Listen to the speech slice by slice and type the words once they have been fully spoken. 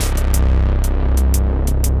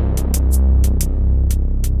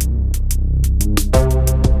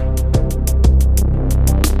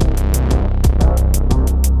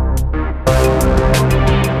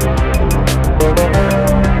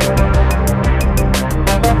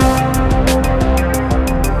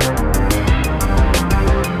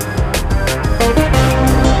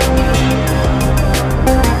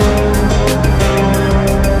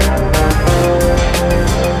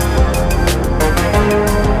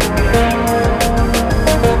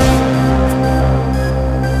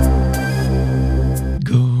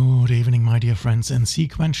trance and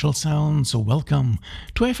sequential sounds, welcome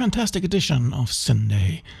to a fantastic edition of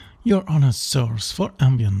Syndae, your honest source for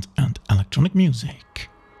ambient and electronic music.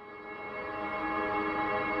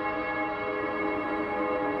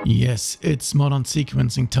 Yes, it's modern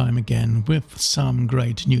sequencing time again, with some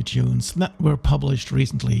great new tunes that were published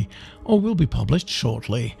recently or will be published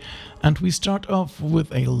shortly. And we start off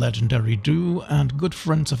with a legendary duo and good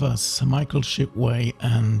friends of us, Michael Shipway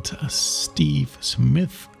and Steve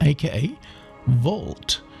Smith, aka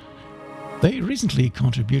Volt. They recently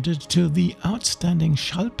contributed to the outstanding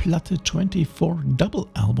Schallplatte 24 double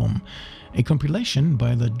album, a compilation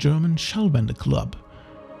by the German Schallwende Club.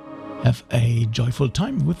 Have a joyful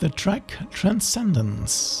time with the track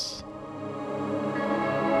Transcendence.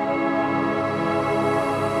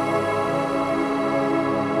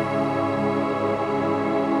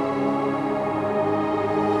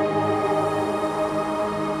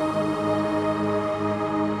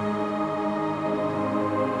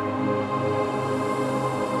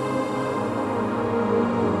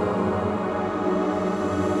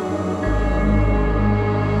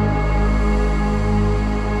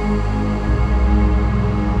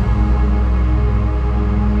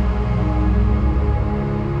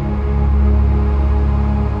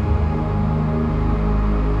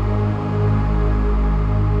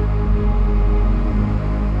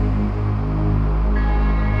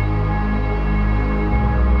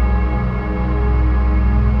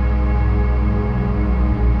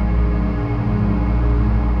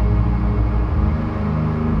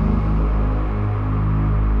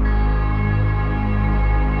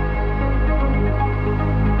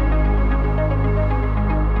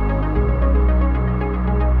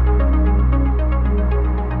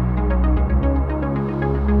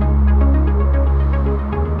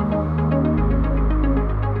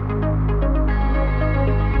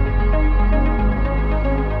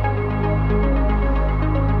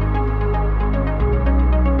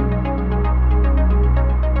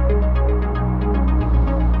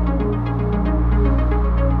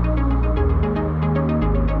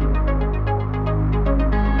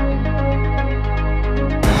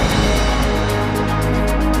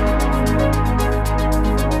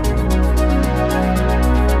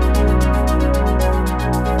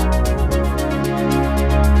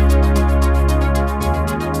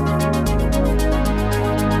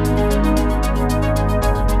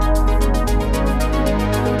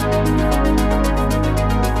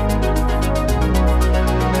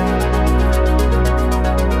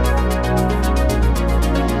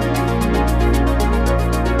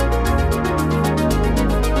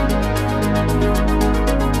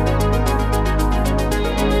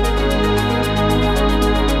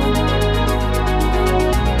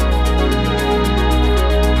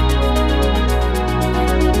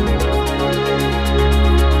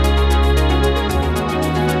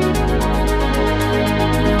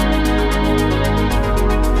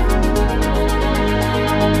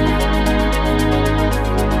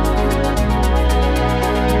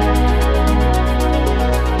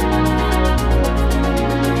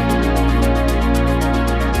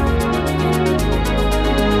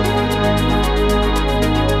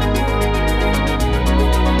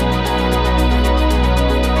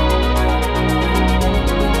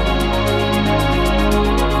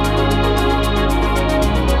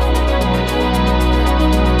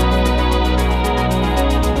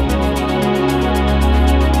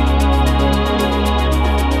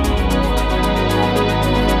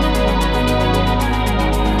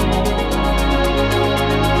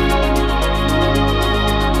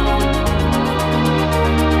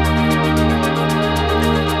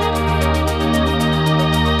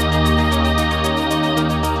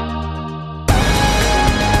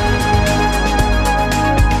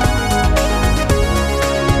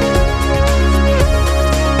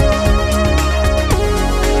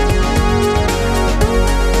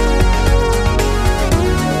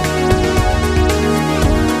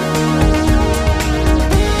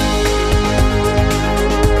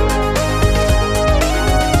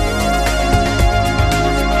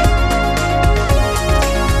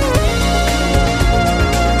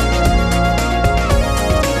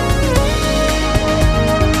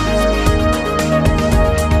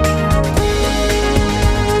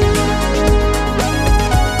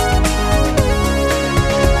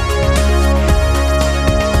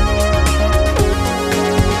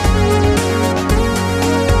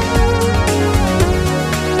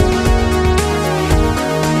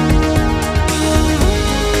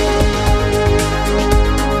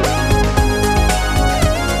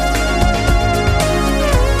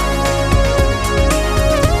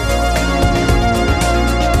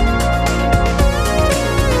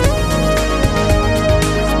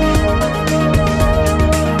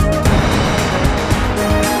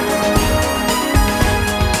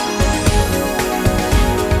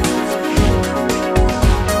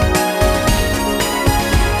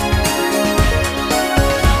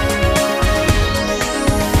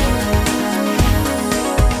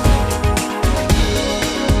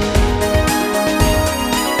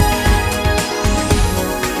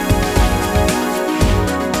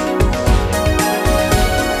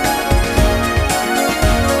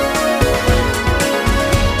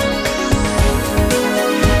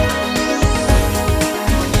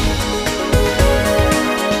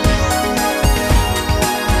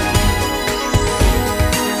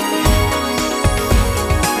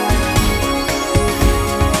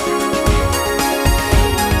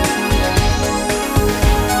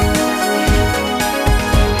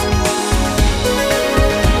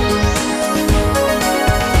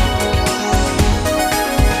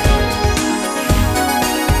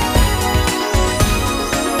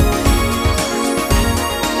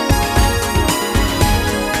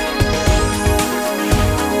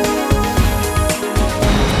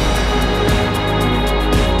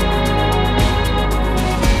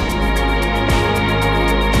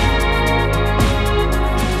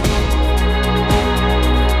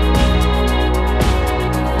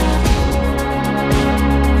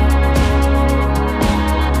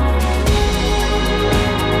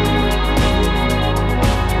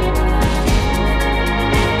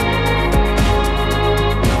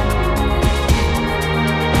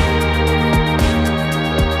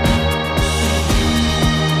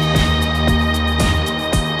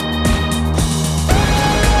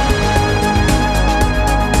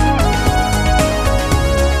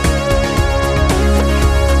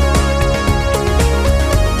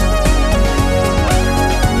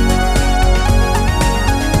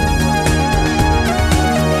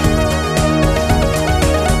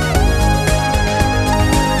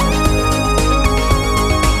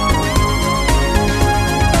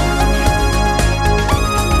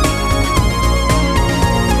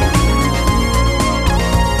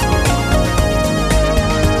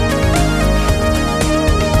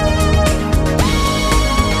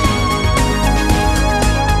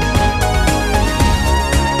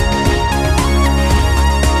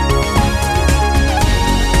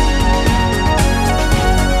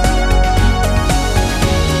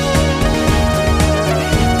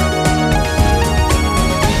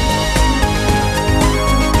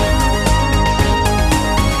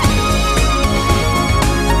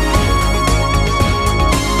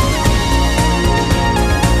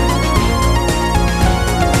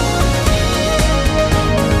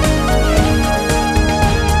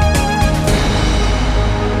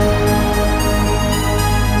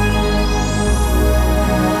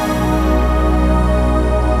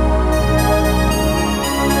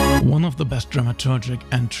 dramaturgic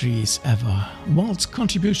entries ever, Walt's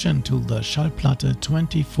contribution to the Schallplatte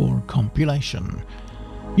 24 compilation.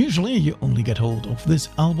 Usually you only get hold of this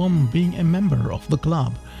album being a member of the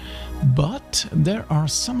club, but there are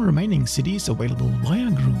some remaining CDs available via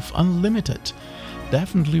Groove Unlimited.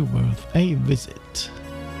 Definitely worth a visit.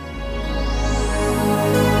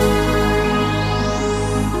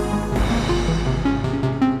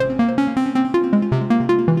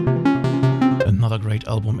 Another great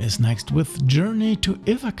album is next with Journey to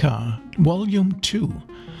Ithaca, Volume 2,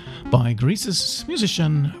 by Greece's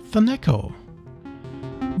musician Thaneko.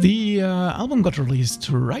 The album got released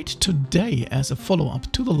right today as a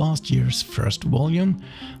follow-up to the last year's first volume,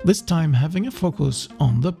 this time having a focus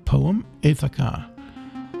on the poem Ithaca.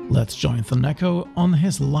 Let's join Thaneko on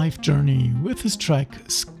his life journey with his track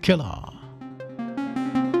Scylla.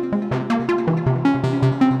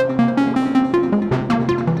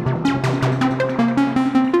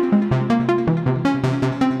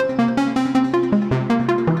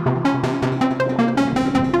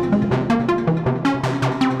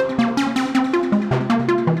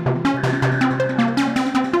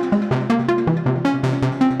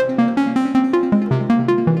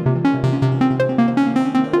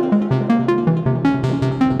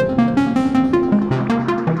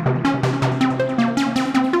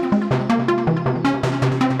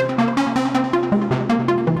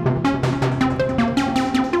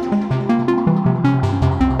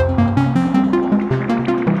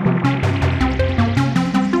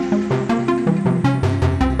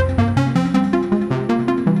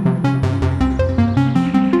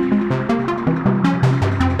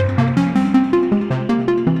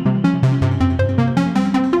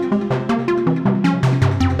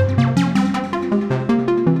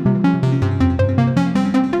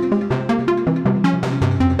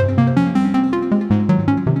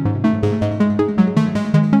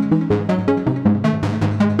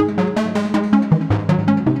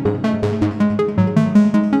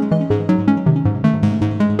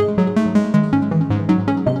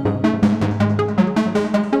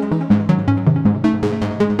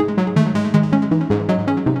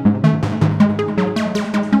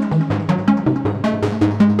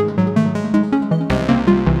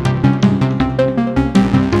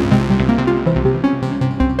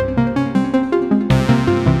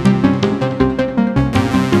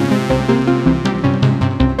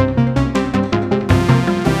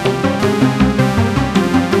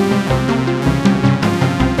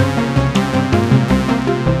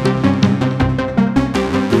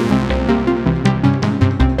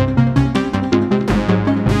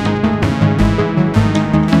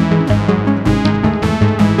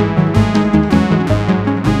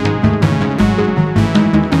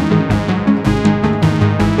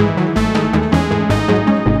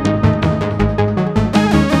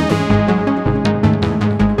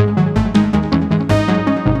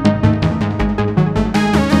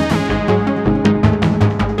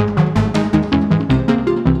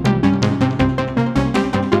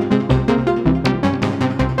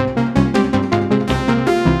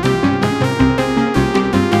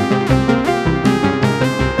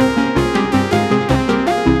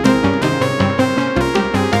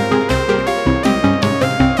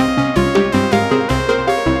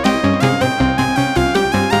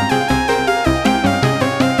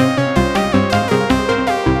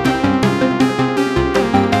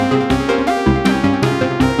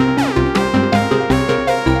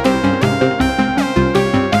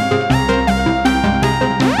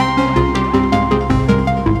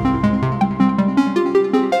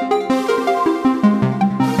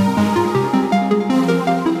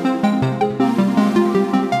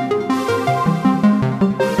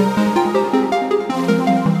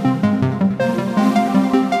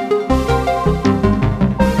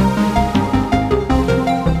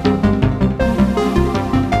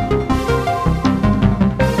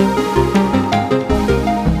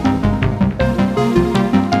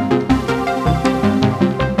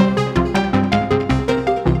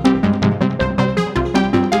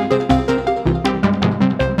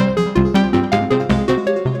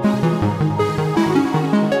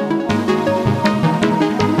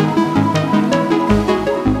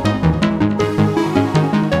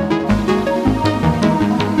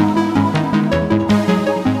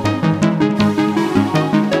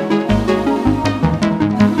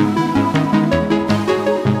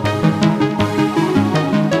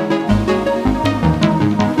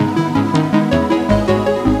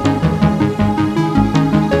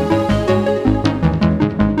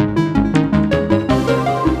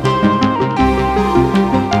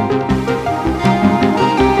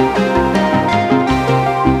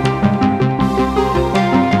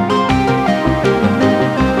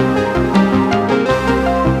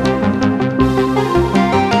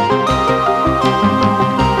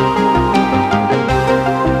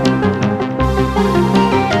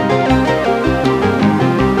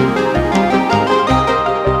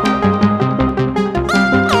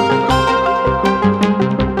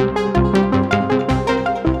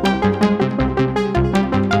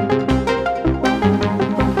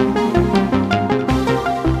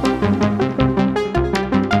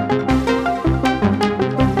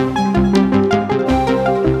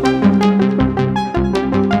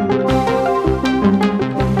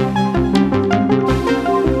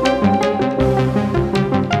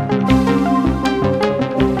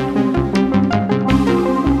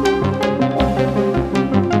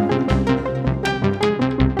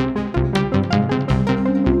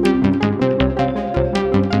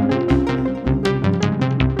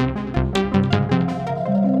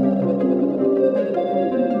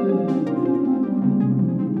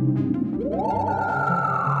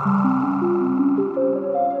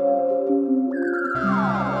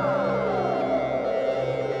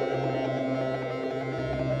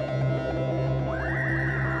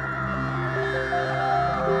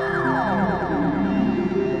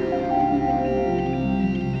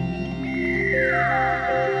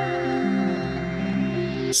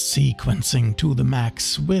 Sequencing to the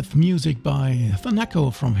max with music by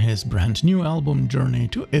Thaneko from his brand new album Journey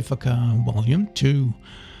to Ithaca Volume 2.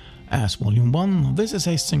 As Volume 1, this is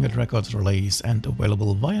a Syndae Records release and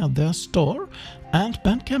available via their store and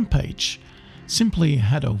Bandcamp page. Simply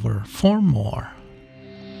head over for more.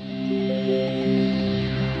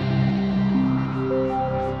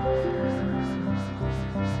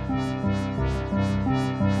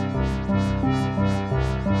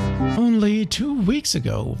 Only 2 weeks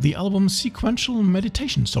ago, the album Sequential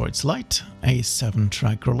Meditation saw its light, a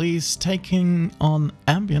 7-track release taking on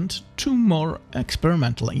ambient to more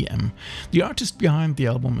experimental EM. The artist behind the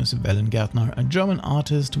album is Wellengärtner, a German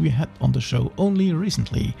artist we had on the show only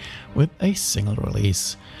recently with a single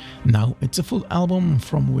release. Now it's a full album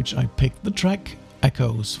from which I picked the track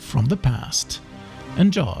Echoes from the Past.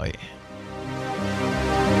 Enjoy!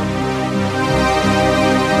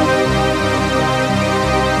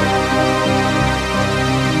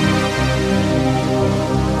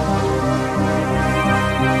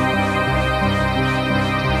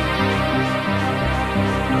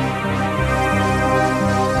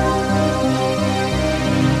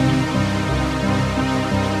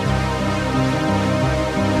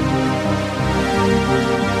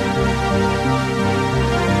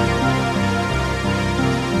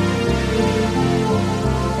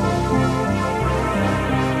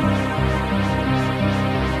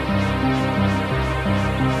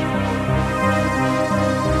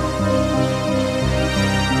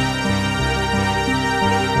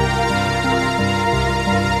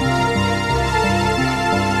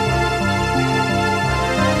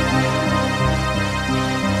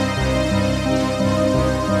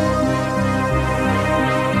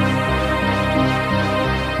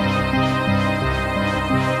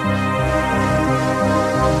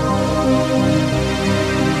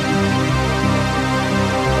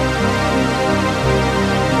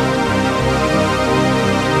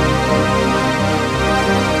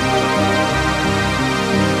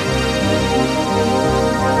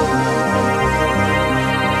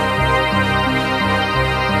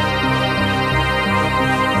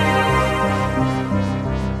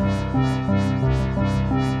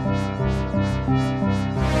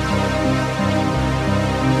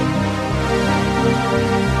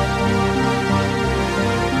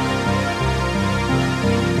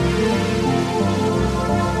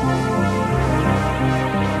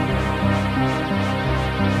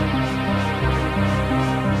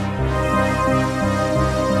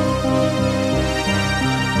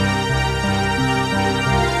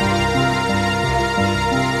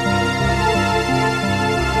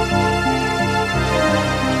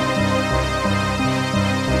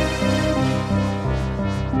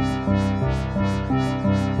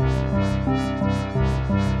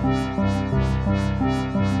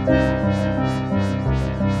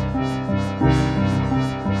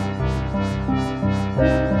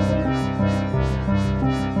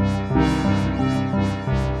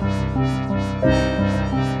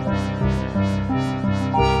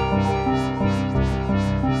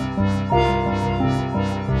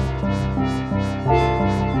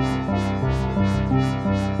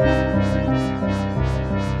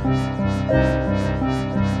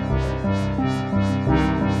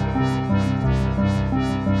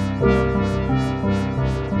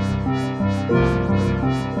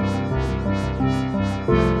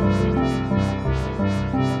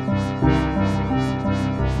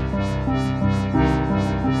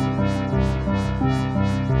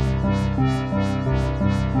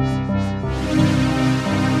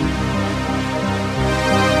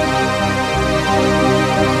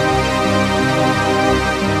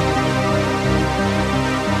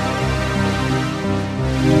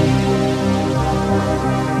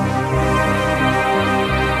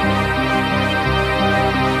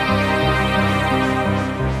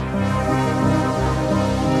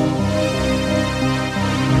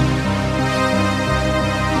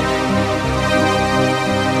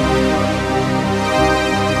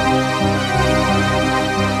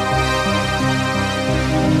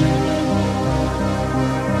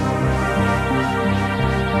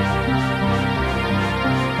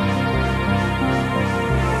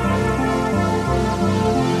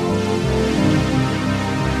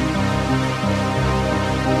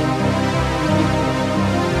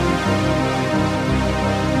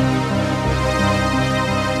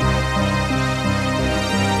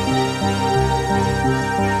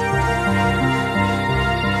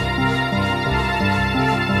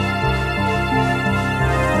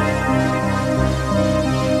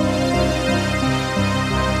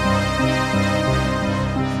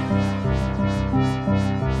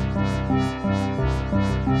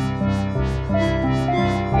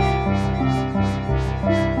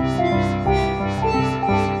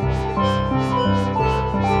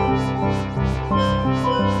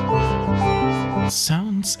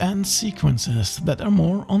 sequences that are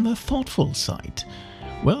more on the thoughtful side.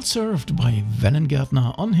 Well served by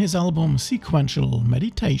Wennengärtner on his album Sequential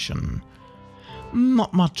Meditation.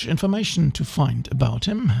 Not much information to find about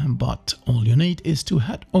him, but all you need is to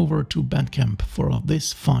head over to Bandcamp for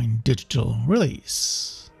this fine digital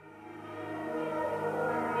release.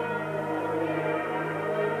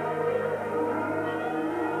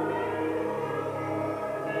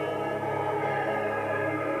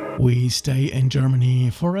 We stay in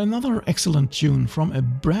Germany for another excellent tune from a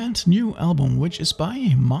brand new album which is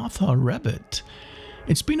by Martha Rabbit.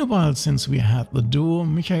 It's been a while since we had the duo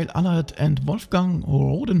Michael Allert and Wolfgang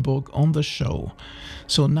Rodenburg on the show,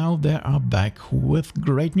 so now they are back with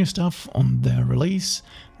great new stuff on their release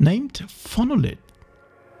named Phonolith.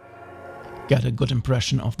 Get a good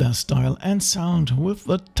impression of their style and sound with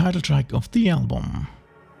the title track of the album.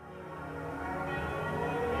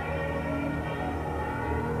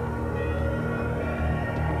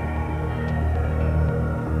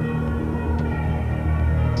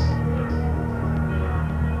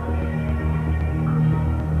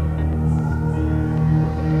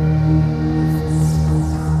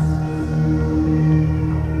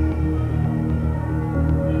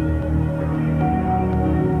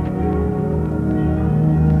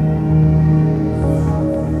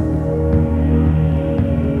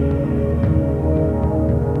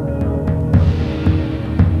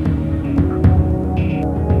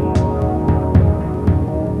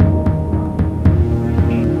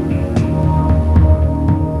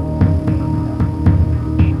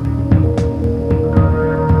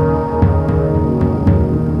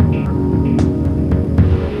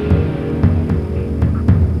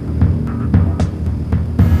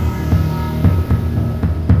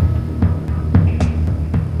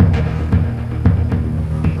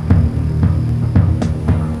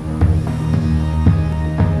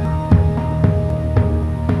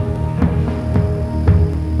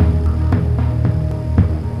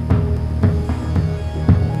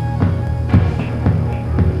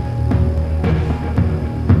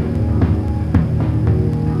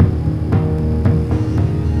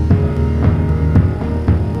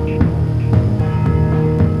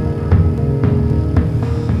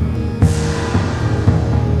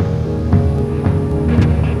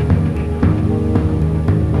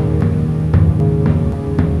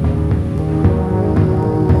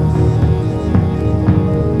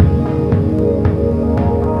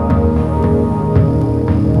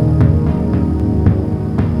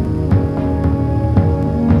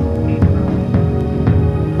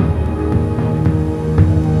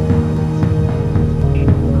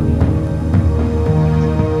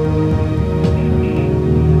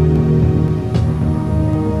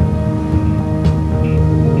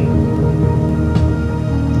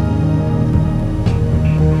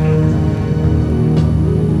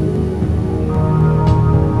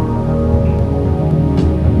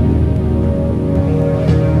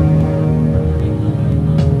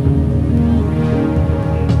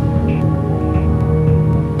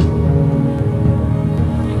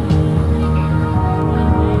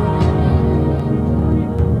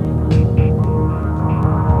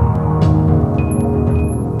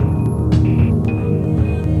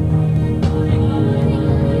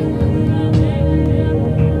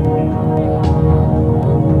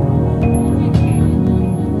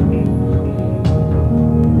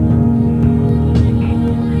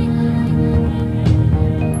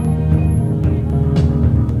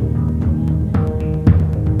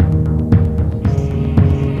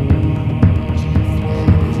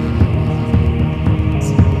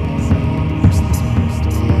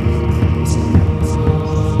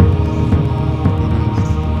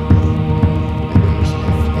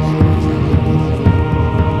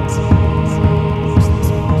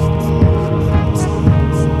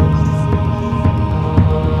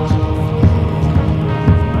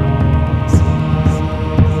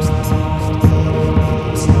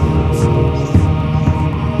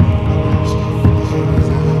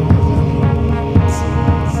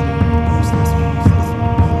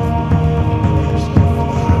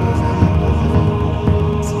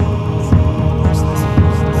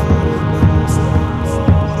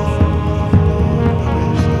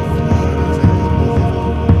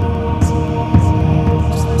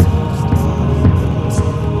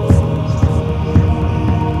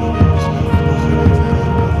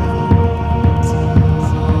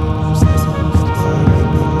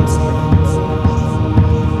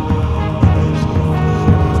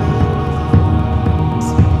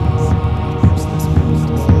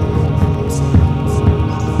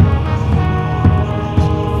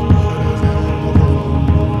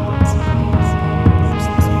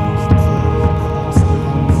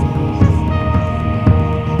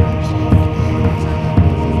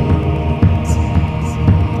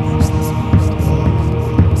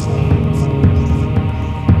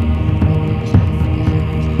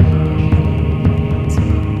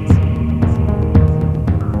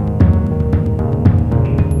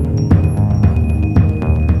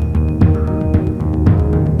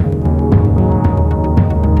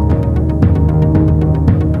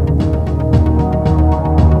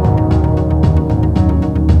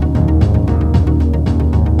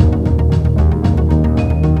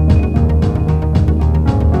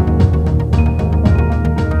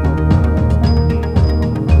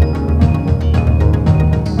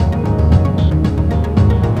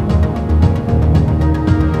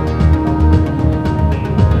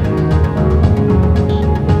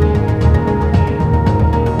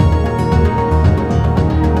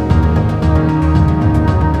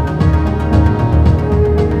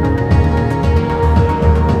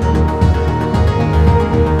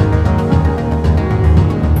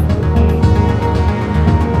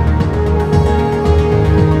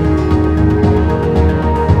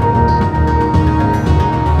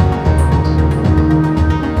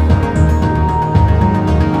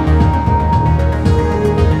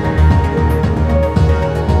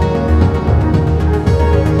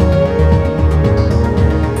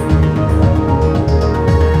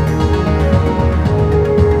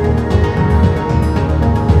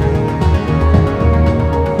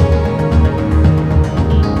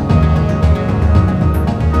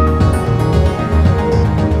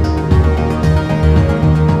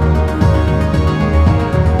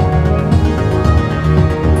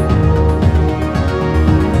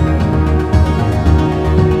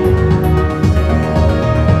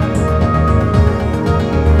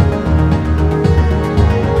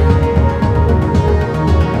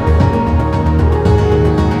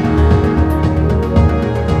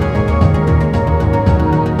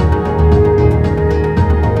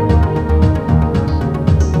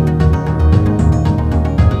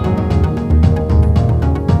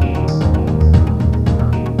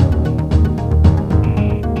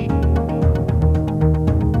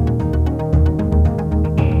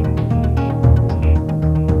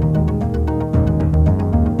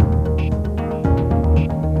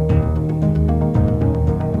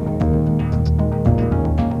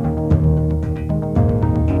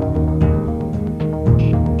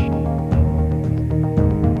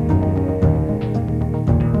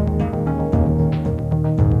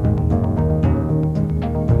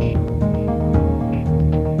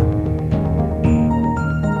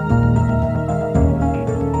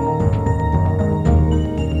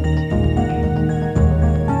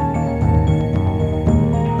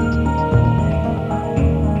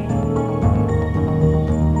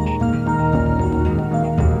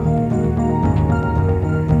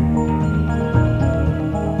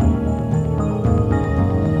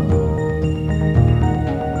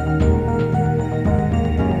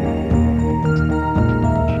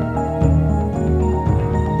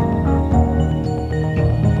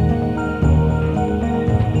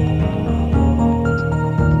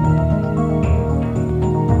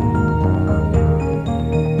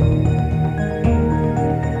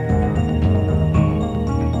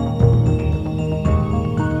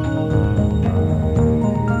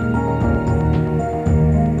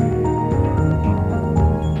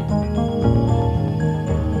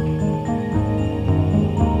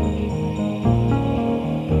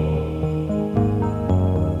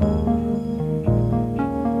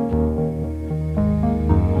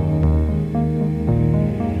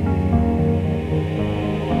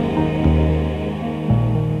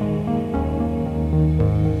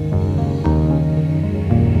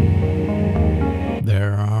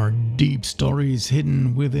 stories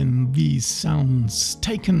hidden within these sounds,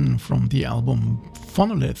 taken from the album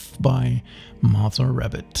Phonolith by Martha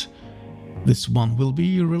Rabbit. This one will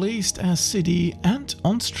be released as CD and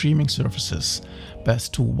on streaming services.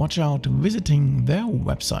 Best to watch out visiting their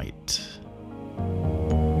website.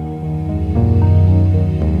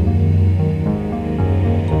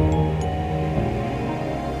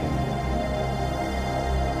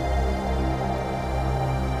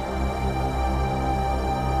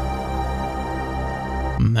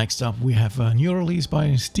 Next up we have a new release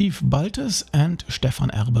by Steve Baltes and Stefan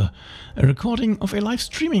Erbe, a recording of a live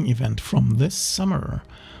streaming event from this summer.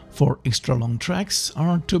 4 extra long tracks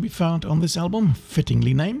are to be found on this album,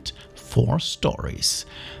 fittingly named 4 Stories.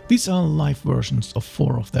 These are live versions of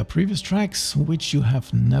 4 of their previous tracks, which you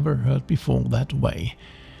have never heard before that way.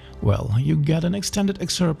 Well, you get an extended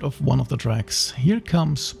excerpt of one of the tracks. Here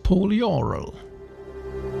comes Polyoral.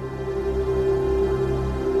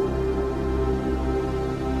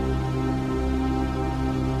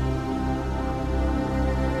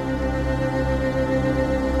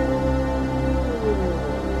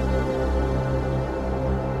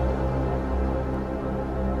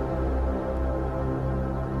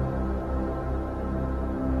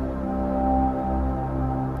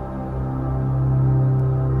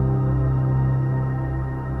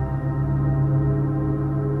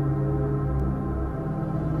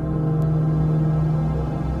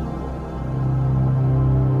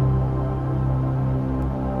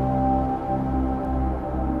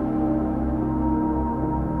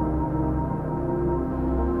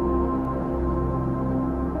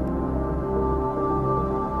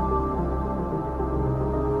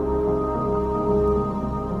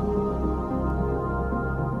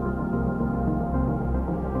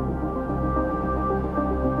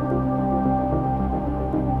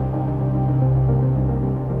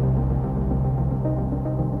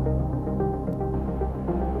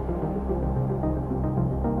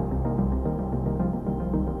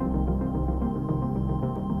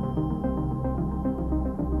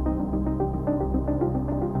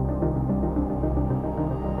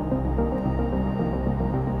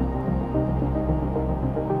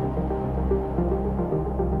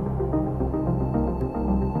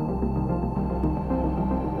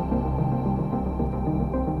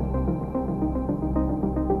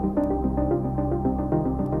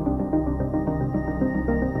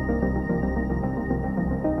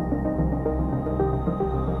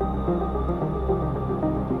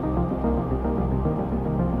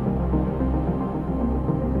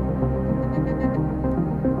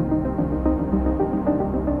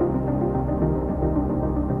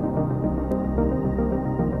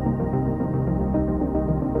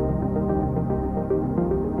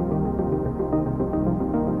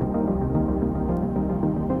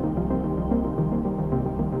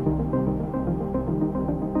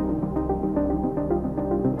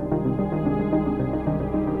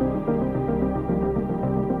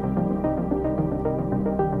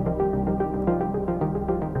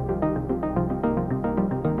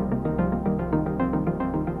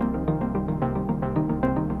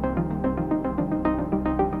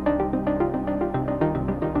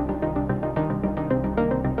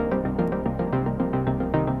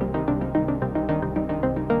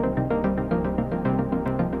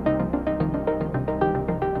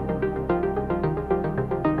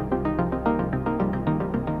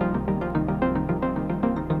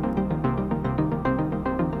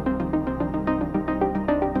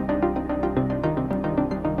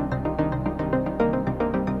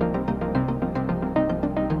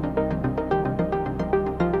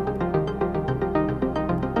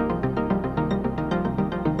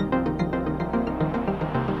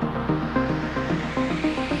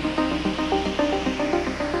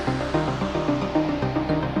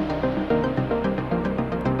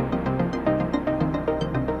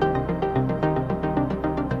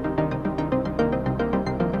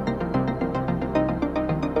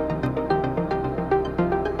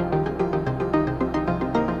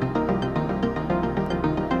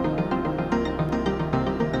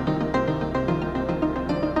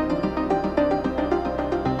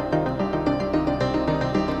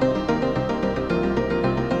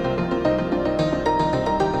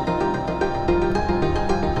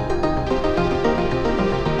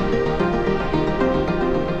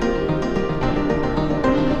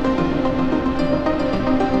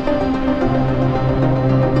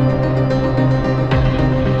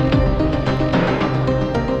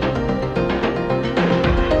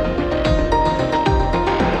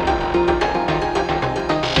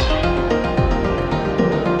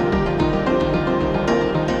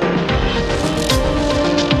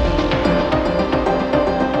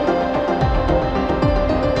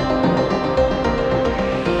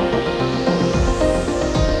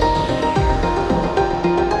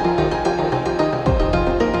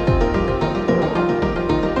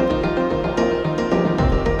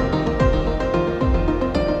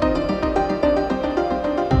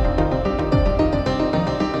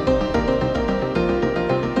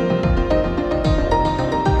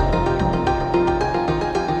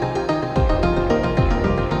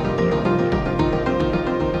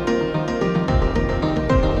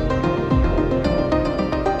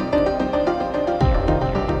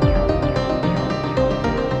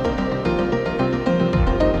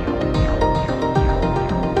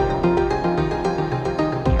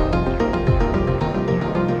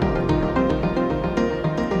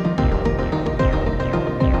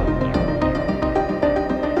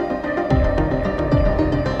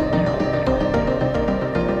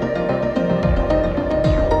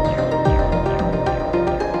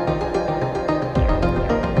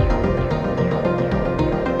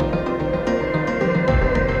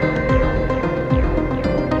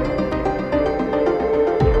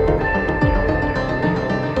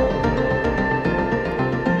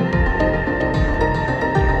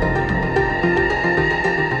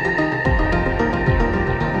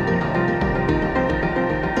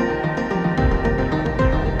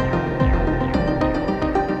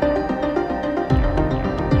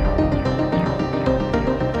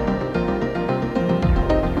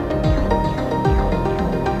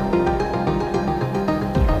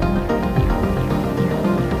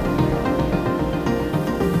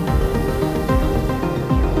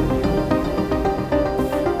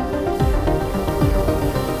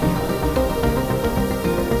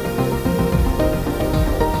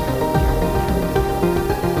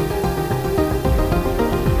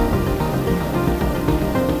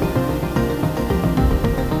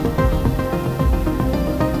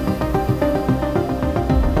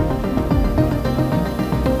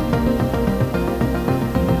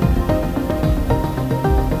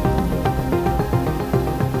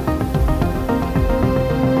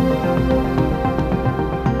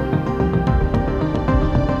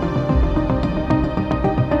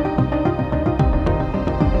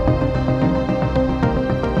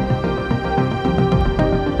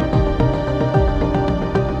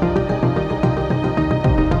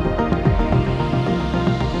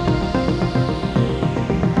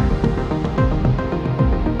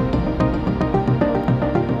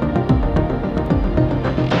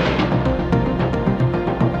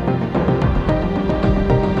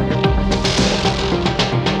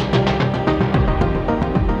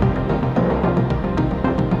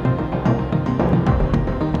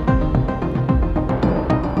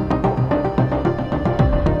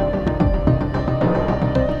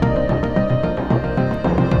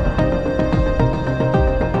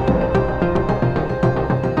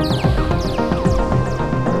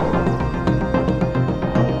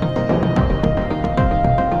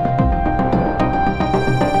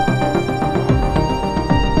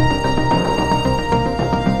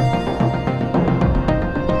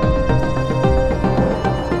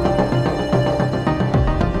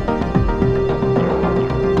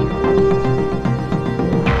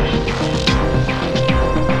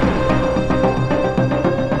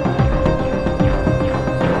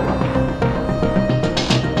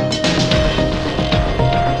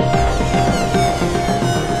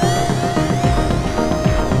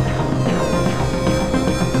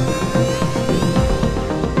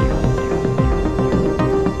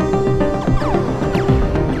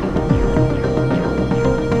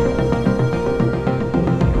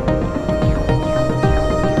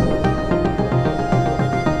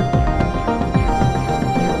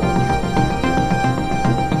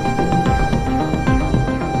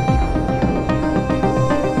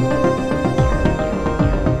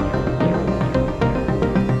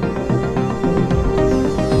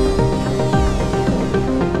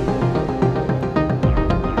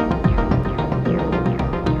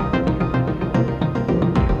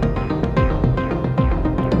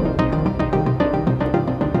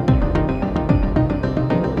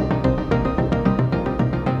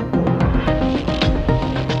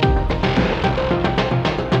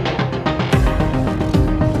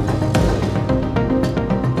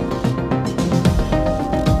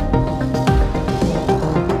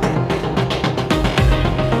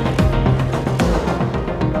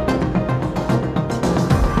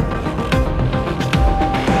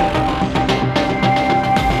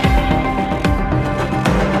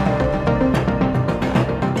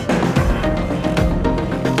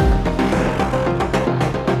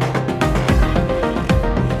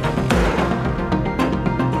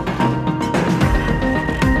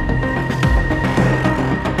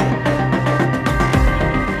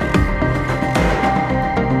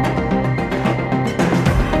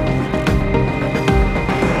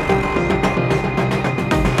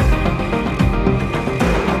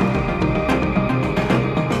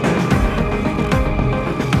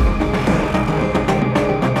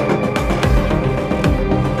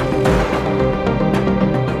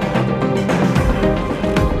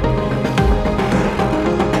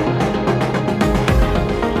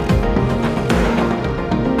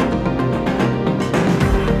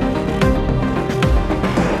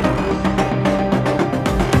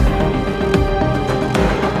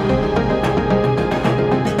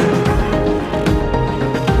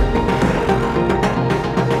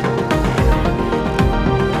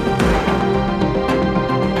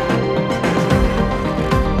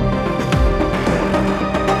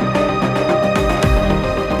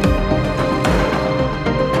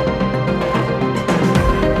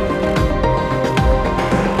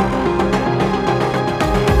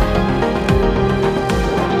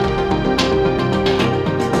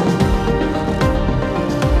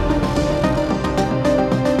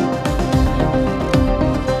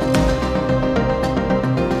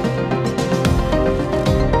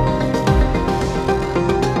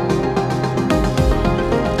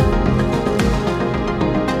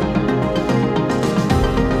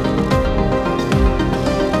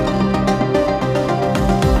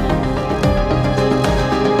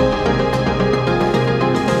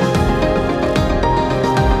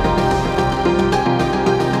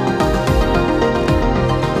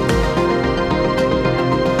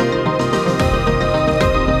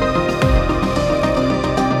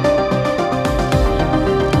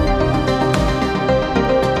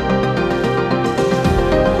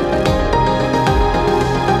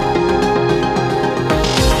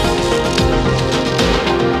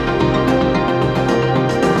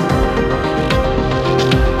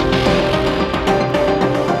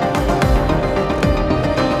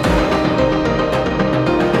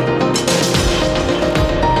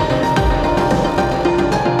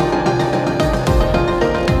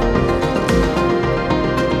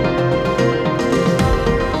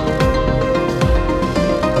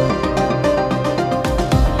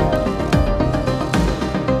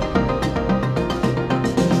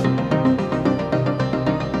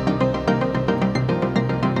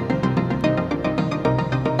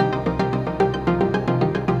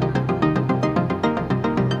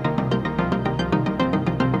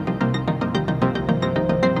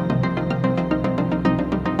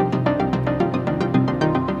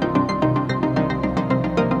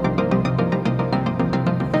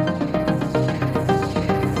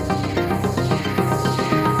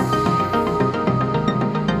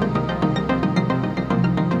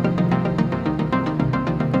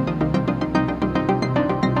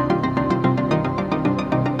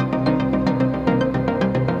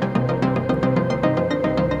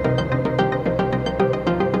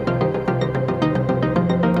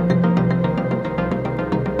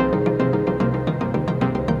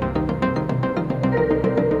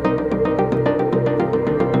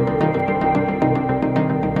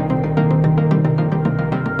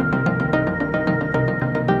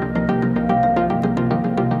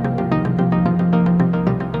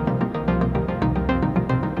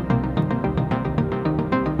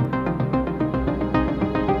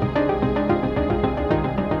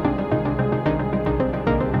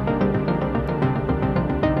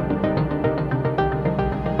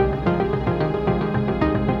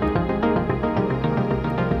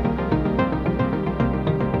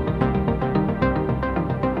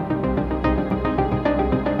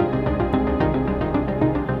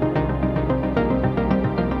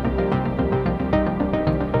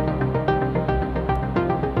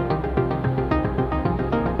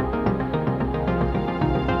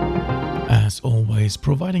 as always,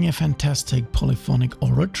 providing a fantastic polyphonic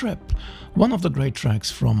horror trip. One of the great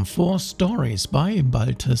tracks from 4 Stories by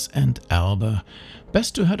Baltus and Alba.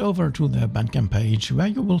 Best to head over to their Bandcamp page, where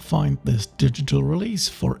you will find this digital release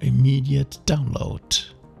for immediate download.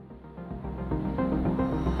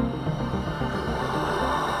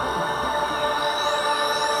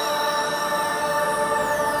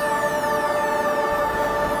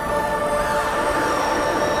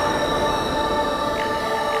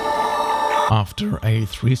 After a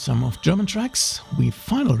threesome of German tracks, we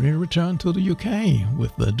finally return to the UK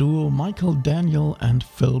with the duo Michael Daniel and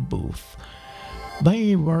Phil Booth.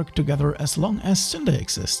 They work together as long as syndae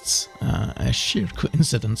exists. A sheer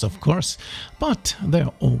coincidence, of course, but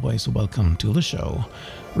they're always welcome to the show.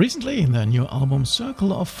 Recently, their new album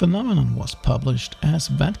Circle of Phenomenon was published as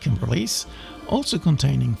Bandcamp release, also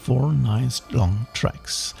containing 4 nice long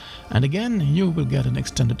tracks. And again, you will get an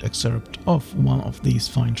extended excerpt of one of these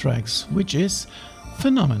fine tracks, which is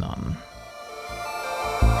Phenomenon.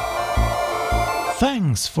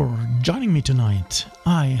 Thanks for joining me tonight.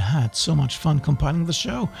 I had so much fun compiling the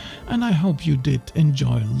show, and I hope you did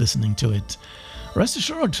enjoy listening to it. Rest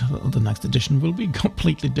assured, the next edition will be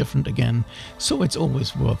completely different again, so it's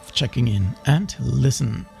always worth checking in and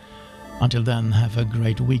listen. Until then, have a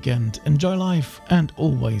great weekend, enjoy life, and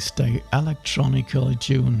always stay electronically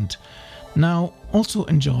tuned. Now, also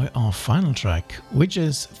enjoy our final track, which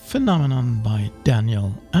is Phenomenon by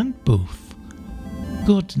Daniel and Booth.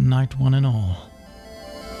 Good night, one and all.